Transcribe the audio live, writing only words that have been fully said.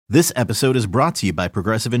This episode is brought to you by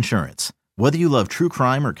Progressive Insurance. Whether you love true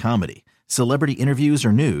crime or comedy, celebrity interviews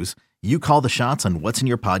or news, you call the shots on what's in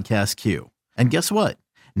your podcast queue. And guess what?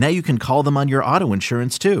 Now you can call them on your auto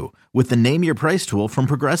insurance too with the Name Your Price tool from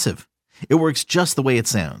Progressive. It works just the way it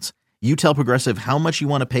sounds. You tell Progressive how much you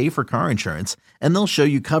want to pay for car insurance, and they'll show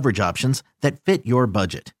you coverage options that fit your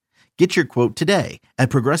budget. Get your quote today at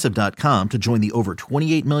Progressive.com to join the over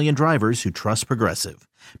 28 million drivers who trust Progressive.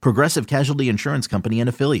 Progressive Casualty Insurance Company and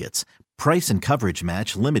Affiliates. Price and coverage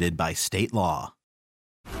match limited by state law.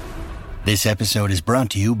 This episode is brought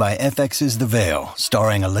to you by FX's The Veil,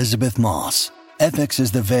 starring Elizabeth Moss.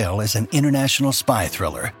 FX's The Veil is an international spy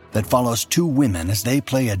thriller that follows two women as they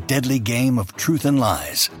play a deadly game of truth and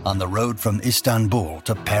lies on the road from Istanbul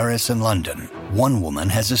to Paris and London. One woman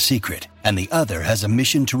has a secret, and the other has a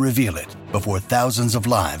mission to reveal it before thousands of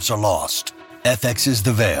lives are lost. FX's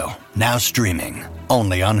The Veil, now streaming,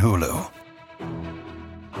 only on Hulu.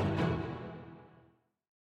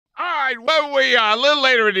 All right, well, a little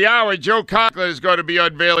later in the hour, Joe Conklin is going to be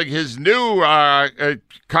unveiling his new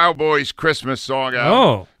Cowboys Christmas song album.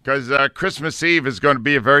 Oh. Because Christmas Eve is going to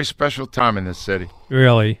be a very special time in this city.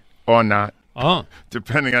 Really? Or not. Oh.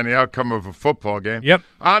 Depending on the outcome of a football game. Yep.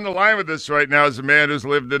 On the line with us right now is a man who's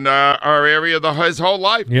lived in our area his whole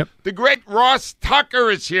life. Yep. The great Ross Tucker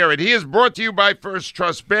is here, and he is brought to you by First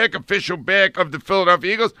Trust Bank, official bank of the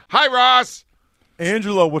Philadelphia Eagles. Hi, Ross.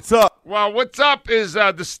 Angelo, what's up? Well, what's up is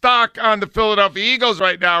the stock on the Philadelphia Eagles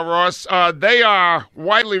right now, Ross. They are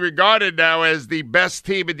widely regarded now as the best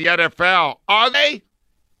team in the NFL. Are they?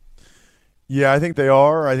 Yeah, I think they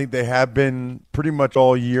are. I think they have been pretty much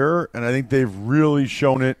all year, and I think they've really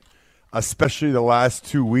shown it, especially the last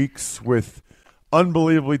 2 weeks with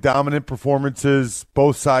unbelievably dominant performances,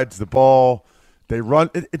 both sides of the ball. They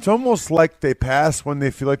run. It's almost like they pass when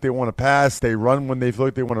they feel like they want to pass. They run when they feel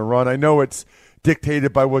like they want to run. I know it's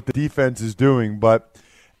dictated by what the defense is doing, but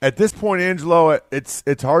at this point, Angelo, it's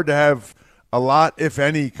hard to have a lot, if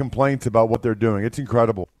any, complaints about what they're doing. It's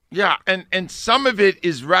incredible. Yeah, and some of it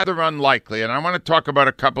is rather unlikely, and I want to talk about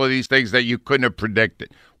a couple of these things that you couldn't have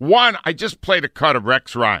predicted. One, I just played a cut of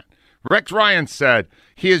Rex Ryan. Rex Ryan said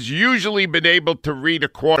he has usually been able to read a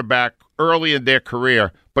quarterback early in their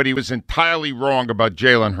career, but he was entirely wrong about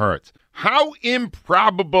Jalen Hurts. How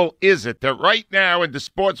improbable is it that right now in the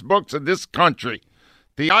sports books of this country,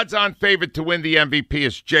 the odds-on favorite to win the MVP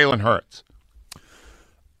is Jalen Hurts?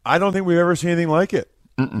 I don't think we've ever seen anything like it.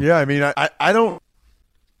 Yeah, I mean, I don't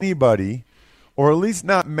anybody, or at least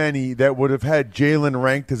not many, that would have had Jalen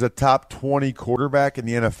ranked as a top 20 quarterback in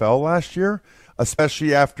the NFL last year,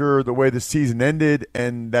 especially after the way the season ended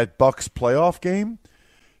and that Bucs playoff game.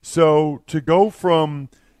 So to go from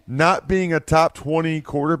not being a top 20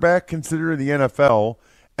 quarterback considered in the NFL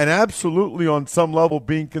and absolutely on some level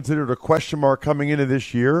being considered a question mark coming into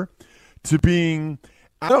this year to being,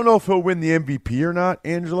 I don't know if he'll win the MVP or not,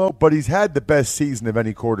 Angelo, but he's had the best season of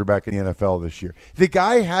any quarterback in the NFL this year. The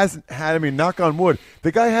guy hasn't had, I mean, knock on wood,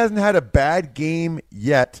 the guy hasn't had a bad game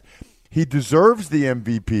yet. He deserves the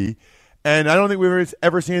MVP, and I don't think we've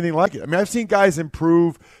ever seen anything like it. I mean, I've seen guys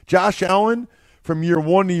improve. Josh Allen, from year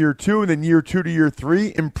 1 to year 2 and then year 2 to year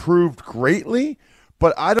 3, improved greatly,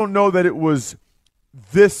 but I don't know that it was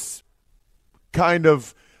this kind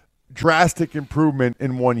of drastic improvement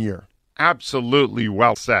in 1 year. Absolutely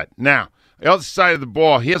well said. Now, the other side of the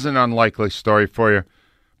ball, here's an unlikely story for you.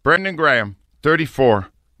 Brendan Graham, 34,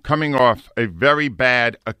 coming off a very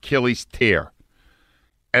bad Achilles tear.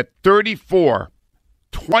 At 34,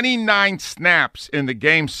 29 snaps in the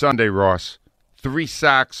game Sunday, Ross. 3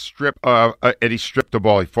 sacks, and he stripped the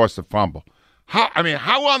ball. He forced a fumble. How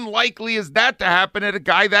unlikely is that to happen at a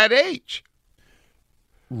guy that age?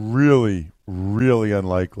 Really, really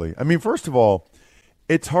unlikely. I mean, first of all,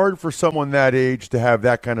 it's hard for someone that age to have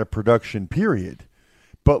that kind of production, period.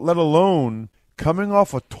 But let alone coming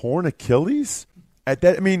off a torn Achilles at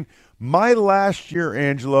that. I mean, my last year,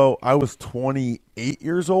 Angelo, I was 28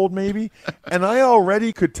 years old maybe, and I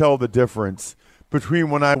already could tell the difference between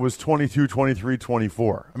when I was 22, 23,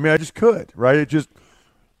 24. I mean, I just could, right? It just,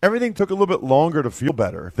 everything took a little bit longer to feel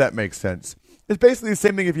better, if that makes sense. It's basically the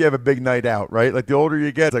same thing if you have a big night out, right? Like the older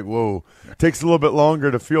you get, it's like, whoa, it takes a little bit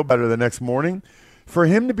longer to feel better the next morning. For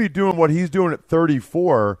him to be doing what he's doing at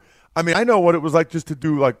 34, I mean, I know what it was like just to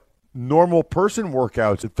do like normal person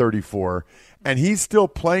workouts at 34, and he's still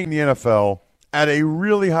playing the NFL at a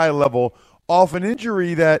really high level off an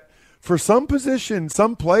injury that for some positions,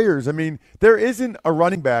 some players, I mean, there isn't a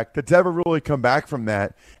running back that's ever really come back from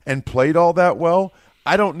that and played all that well.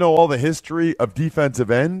 I don't know all the history of defensive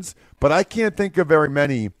ends, but I can't think of very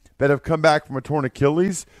many that have come back from a torn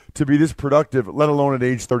Achilles to be this productive, let alone at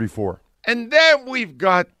age 34. And then we've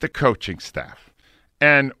got the coaching staff.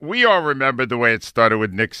 And we all remember the way it started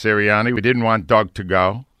with Nick Sirianni. We didn't want Doug to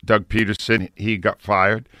go. Doug Peterson, he got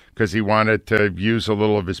fired because he wanted to use a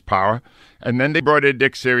little of his power. And then they brought in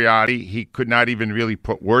Nick Sirianni. He could not even really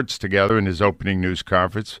put words together in his opening news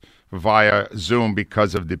conference via Zoom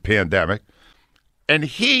because of the pandemic. And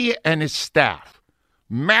he and his staff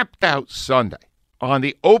mapped out Sunday on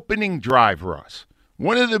the opening drive, Ross.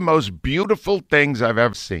 One of the most beautiful things I've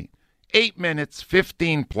ever seen. 8 minutes,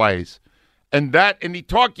 15 plays. And he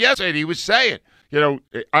talked yesterday, and he was saying,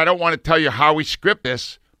 I don't want to tell you how we script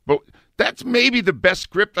this, but that's maybe the best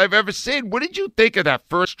script I've ever seen. What did you think of that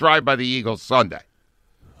first drive by the Eagles Sunday?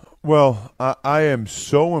 Well, I am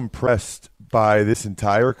so impressed by this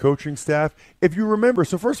entire coaching staff. If you remember,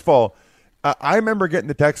 so first of all, I remember getting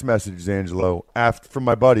the text messages, Angelo, from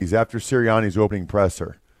my buddies after Sirianni's opening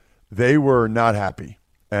presser. They were not happy,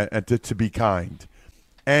 and to be kind.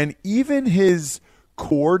 And even his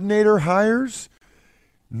coordinator hires,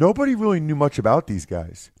 nobody really knew much about these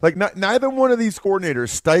guys. Like, neither one of these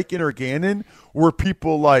coordinators, Steichen or Gannon, were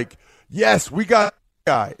people like, yes, we got a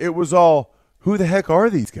guy. It was all, who the heck are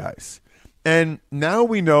these guys? And now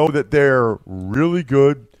we know that they're really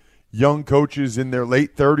good young coaches in their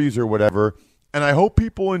late 30s or whatever, and I hope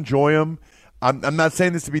people enjoy them. I'm not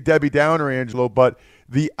saying this to be Debbie Downer, Angelo, but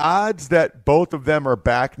the odds that both of them are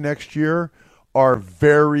back next year are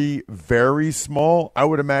very, very small. I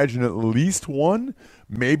would imagine at least one,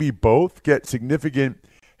 maybe both, get significant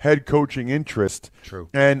head coaching interest. True.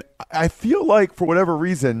 And I feel like, for whatever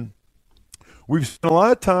reason, we've spent a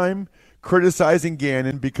lot of time criticizing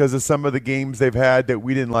Gannon because of some of the games they've had that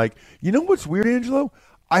we didn't like. You know what's weird, Angelo?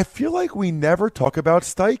 I feel like we never talk about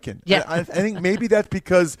Steichen. Yeah. I think maybe that's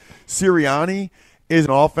because Sirianni is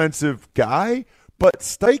an offensive guy, but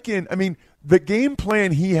Steichen, I mean, the game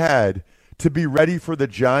plan he had to be ready for the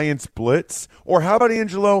Giants blitz, or how about,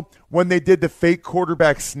 Angelo, when they did the fake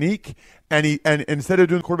quarterback sneak, and instead of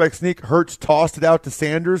doing the quarterback sneak, Hurts tossed it out to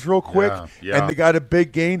Sanders real quick, and they got a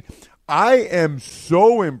big gain. I am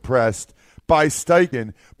so impressed by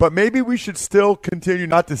Steichen, but maybe we should still continue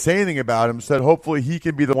not to say anything about him, so that hopefully he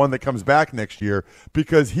can be the one that comes back next year,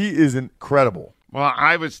 because he is incredible. Well,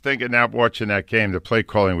 I was thinking that watching that game, the play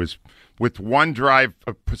calling was, with one drive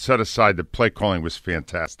set aside, the play calling was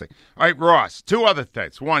fantastic. All right, Ross, two other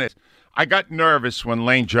things. One is, I got nervous when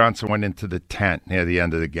Lane Johnson went into the tent near the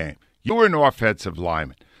end of the game. You were an offensive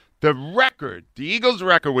lineman. The Eagles'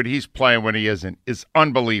 record when he's playing, when he isn't, is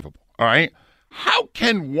unbelievable, all right? How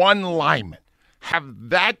can one lineman have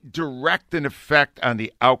that direct an effect on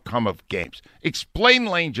the outcome of games? Explain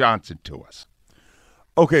Lane Johnson to us.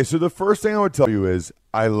 Okay, so the first thing I would tell you is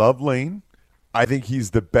I love Lane. I think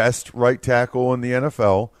he's the best right tackle in the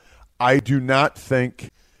NFL. I do not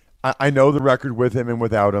think – I know the record with him and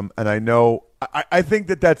without him, and I think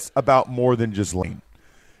that that's about more than just Lane.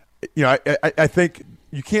 I think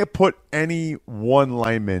you can't put any one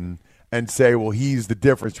lineman and say, well, he's the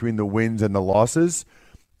difference between the wins and the losses.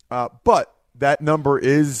 But that number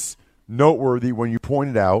is noteworthy when you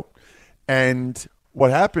point it out. And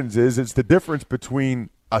what happens is it's the difference between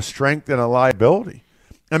a strength and a liability.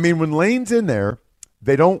 I mean, when Lane's in there,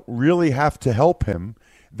 they don't really have to help him.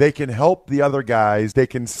 They can help the other guys. They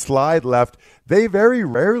can slide left. They very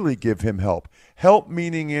rarely give him help. Help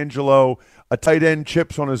meaning, Angelo, a tight end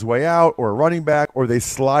chips on his way out, or a running back, or they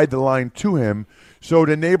slide the line to him. So it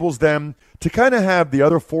enables them to kind of have the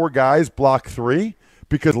other four guys block three,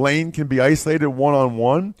 because Lane can be isolated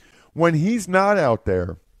one-on-one. When he's not out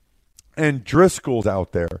there and Driscoll's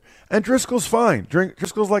out there, and Driscoll's fine.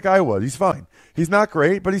 Driscoll's like I was. He's fine. He's not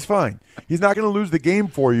great, but he's fine. He's not going to lose the game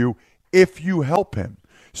for you if you help him.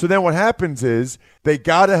 So then what happens is they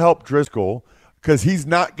got to help Driscoll, because he's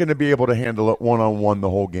not going to be able to handle it one-on-one the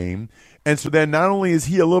whole game. And so then not only is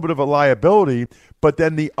he a little bit of a liability, but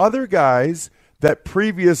then the other guys that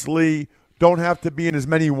previously don't have to be in as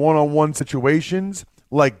many one-on-one situations,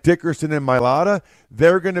 like Dickerson and Mailata,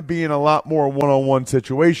 they're going to be in a lot more one-on-one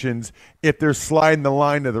situations if they're sliding the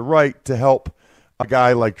line to the right to help a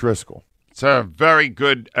guy like Driscoll. It's a very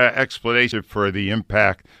good explanation for the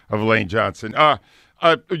impact of Lane Johnson.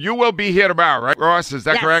 You will be here tomorrow, right, Ross? Is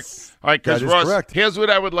that correct? All right, because Ross, correct. Here's what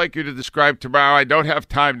I would like you to describe tomorrow. I don't have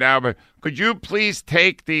time now, but could you please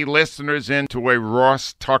take the listeners into a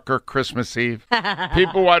Ross Tucker Christmas Eve?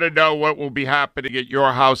 People want to know what will be happening at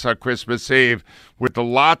your house on Christmas Eve with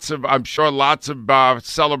lots of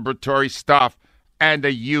celebratory stuff and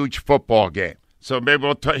a huge football game. So maybe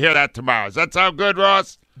we'll hear that tomorrow. Does that sound good,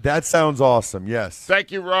 Ross? That sounds awesome, yes.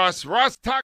 Thank you, Ross. Ross Tucker.